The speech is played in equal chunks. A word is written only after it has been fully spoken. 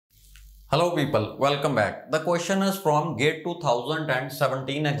Hello people, welcome back. The question is from GATE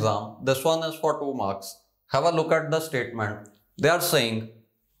 2017 exam. This one is for 2 marks. Have a look at the statement. They are saying,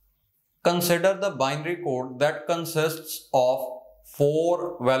 consider the binary code that consists of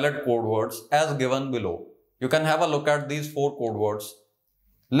 4 valid code words as given below. You can have a look at these 4 code words.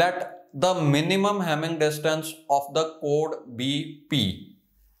 Let the minimum Hamming distance of the code be P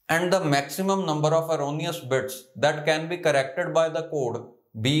and the maximum number of erroneous bits that can be corrected by the code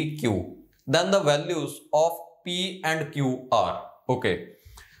be Q. Then the values of P and Q are. Okay.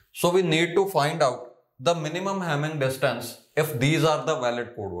 So we need to find out the minimum Hamming distance if these are the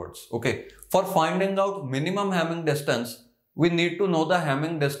valid code words. Okay. For finding out minimum Hamming distance, we need to know the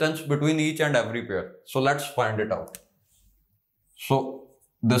Hamming distance between each and every pair. So let's find it out. So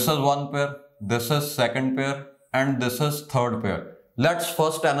this is one pair, this is second pair, and this is third pair. Let's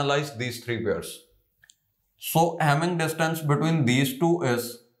first analyze these 3 pairs. So Hamming distance between these two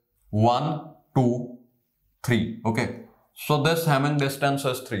is 1, 2, 3. Okay. So this Hamming distance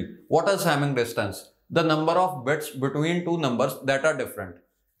is 3. What is Hamming distance? The number of bits between two numbers that are different.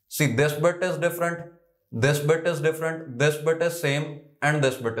 See, this bit is different, this bit is different, this bit is same, and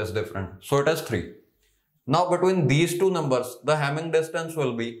this bit is different. So it is 3. Now between these two numbers, the Hamming distance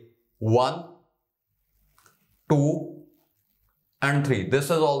will be 1, 2, and 3. This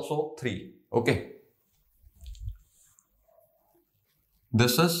is also 3. Okay.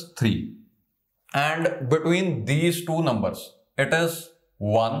 This is 3. And between these two numbers, it is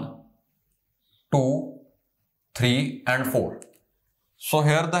 1, 2, 3 and 4. So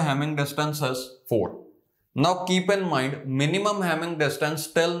here the Hamming distance is 4. Now keep in mind, minimum Hamming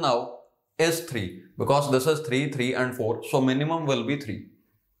distance till now is 3 because this is 3, 3 and 4. So minimum will be 3.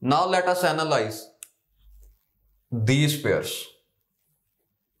 Now let us analyze these pairs.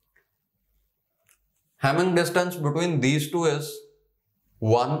 Hamming distance between these two is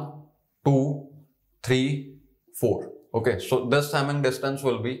 1, 2, 3, 4. Okay, so this Hamming distance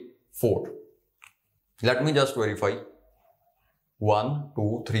will be 4. Let me just verify. 1,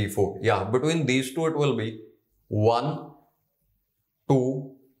 2, 3, 4. Yeah, between these two it will be 1,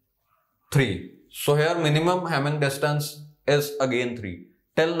 2, 3. So here minimum Hamming distance is again 3.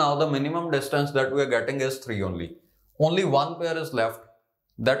 Till now the minimum distance that we are getting is 3 only. Only one pair is left.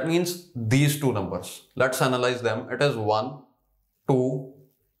 That means these two numbers. Let's analyze them. It is 1, 2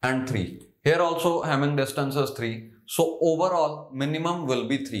 and 3. Here also Hamming distance is 3. So overall minimum will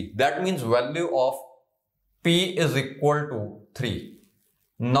be 3. That means value of P is equal to 3.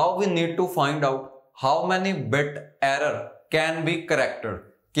 Now we need to find out how many bit error can be corrected.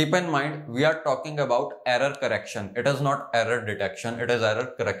 Keep in mind, we are talking about error correction. It is not error detection. It is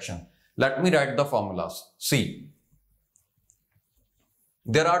error correction. Let me write the formulas. See,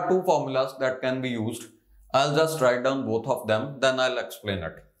 there are 2 formulas that can be used. I'll just write down both of them, then I'll explain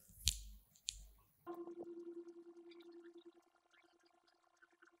it.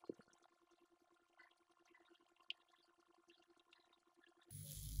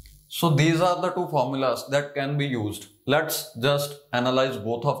 So these are the 2 formulas that can be used. Let's just analyze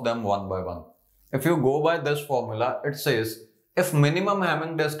both of them one by one. If you go by this formula, it says if minimum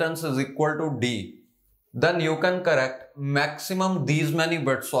Hamming distance is equal to D, then you can correct maximum these many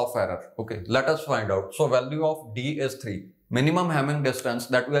bits of error. Okay, let us find out. So value of D is 3. Minimum Hamming distance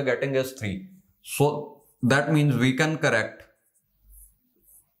that we are getting is 3. So that means we can correct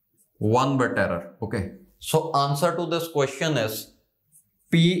 1 bit error. Okay, so answer to this question is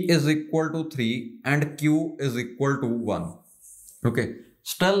P is equal to 3 and Q is equal to 1. Okay,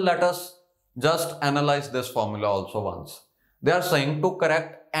 still let us just analyze this formula also once. They are saying to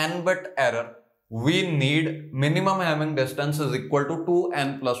correct n bit error, we need minimum Hamming distance is equal to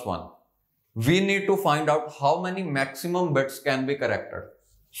 2n plus 1. We need to find out how many maximum bits can be corrected.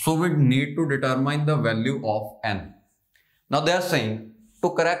 So we need to determine the value of n. Now they are saying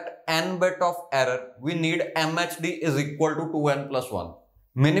to correct n bit of error, we need MHD is equal to 2n plus 1.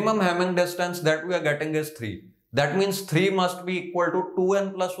 Minimum Hamming distance that we are getting is 3. That means 3 must be equal to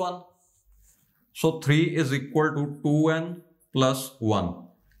 2n plus 1. So 3 is equal to 2n plus 1.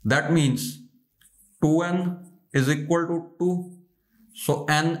 That means 2n is equal to 2. So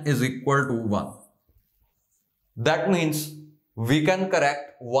n is equal to 1. That means we can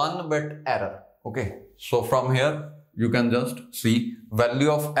correct 1 bit error. Okay. So from here you can just see value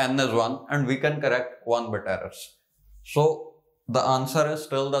of n is 1 and we can correct 1 bit errors. So the answer is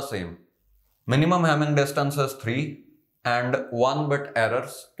still the same. Minimum Hamming distance is 3 and 1 bit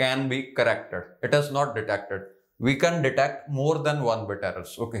errors can be corrected. It is not detected. We can detect more than 1 bit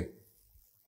errors. Okay.